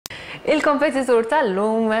Il-kompetitur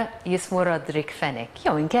tal-lum jismu Roderick Fenech,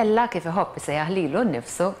 jew inkella kif iħobb isejjaħ lilu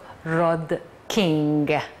nnifsu Rod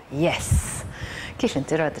King. Yes. Kif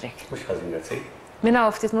inti Roderick? Mhux ħażin grazzi. Minna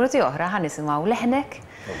ftit minuti oħra ħanisimgħu leħnek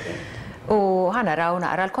u ħanaraw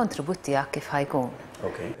naqra l-kontribut tiegħek kif ħajkun.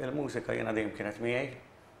 Il-mużika jiena dejjem kienet miegħi.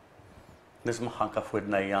 Nismaħħa anke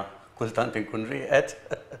f'widnejja kultant inkun rieqed.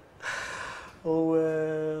 U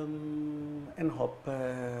inħobb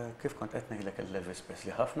kif kont qed ngħidlek il-Elvis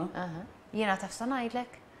Presley ħafna. Jiena taf sa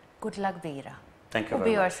ngħidlek kudla kbira. Thank you U very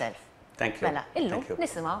be much. yourself. Thank you. Mela, illum Thank you.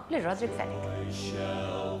 nisimgħu lil Roderick Fenech.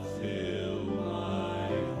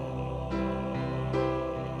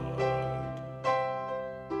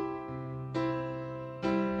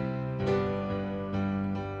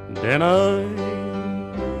 Then I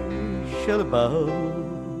shall bow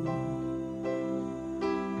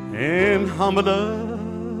in humble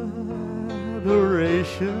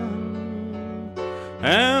adoration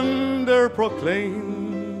and there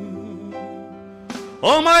proclaim,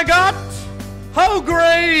 oh my God, how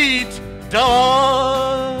great thou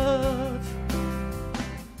art.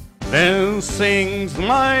 Then sings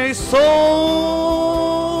my soul,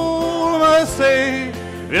 my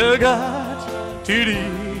Savior God, to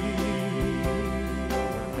thee.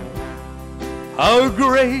 How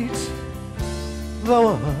great thou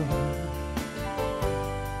art,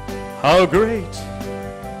 how great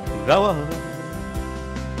thou art.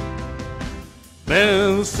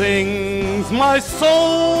 Then sings my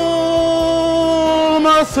soul,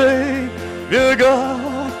 my Savior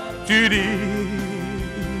God, to thee.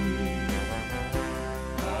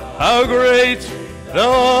 How great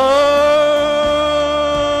thou art,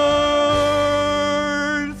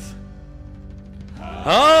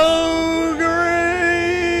 how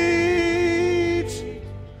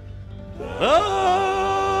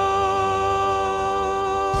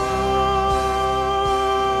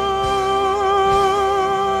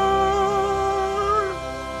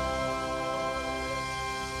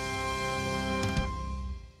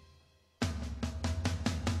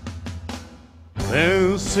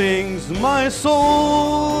then sings my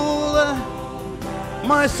soul,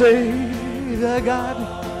 my Savior God,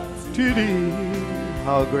 to thee.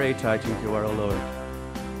 How great I think you are, O Lord.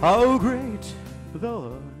 How great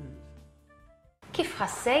thou art. Kif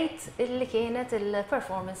ħassejt illi kienet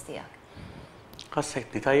il-performance tiegħek?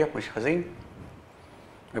 Ħassejtni tajjeb mhux ħażin.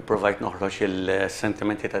 Ipprovajt noħroġ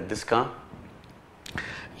il-sentimenti tad-diska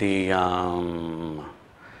li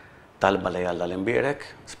talba li Alla l-imbierek,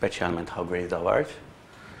 speċjalment How Great Thou Art.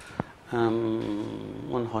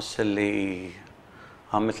 Nħoss li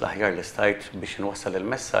għamilt l-aħjar li stajt biex nwassal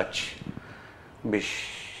il-messaġġ biex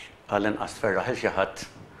għall-inqas tferraħ il xi ħadd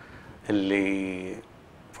illi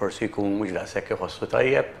forsi jkun mhux daqshekk iħossu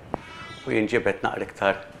tajjeb u jinġibed naqra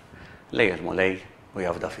iktar lejl mulej u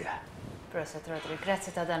jafda fih. Proset Roderick,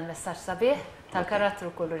 grazzi ta' dan messaġġ sabiħ,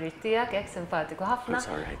 tal-karattru kollu tiegħek, hekk simpatiku ħafna.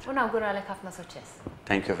 U nawguralek ħafna suċċess.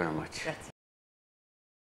 Thank you very much. Grazzi.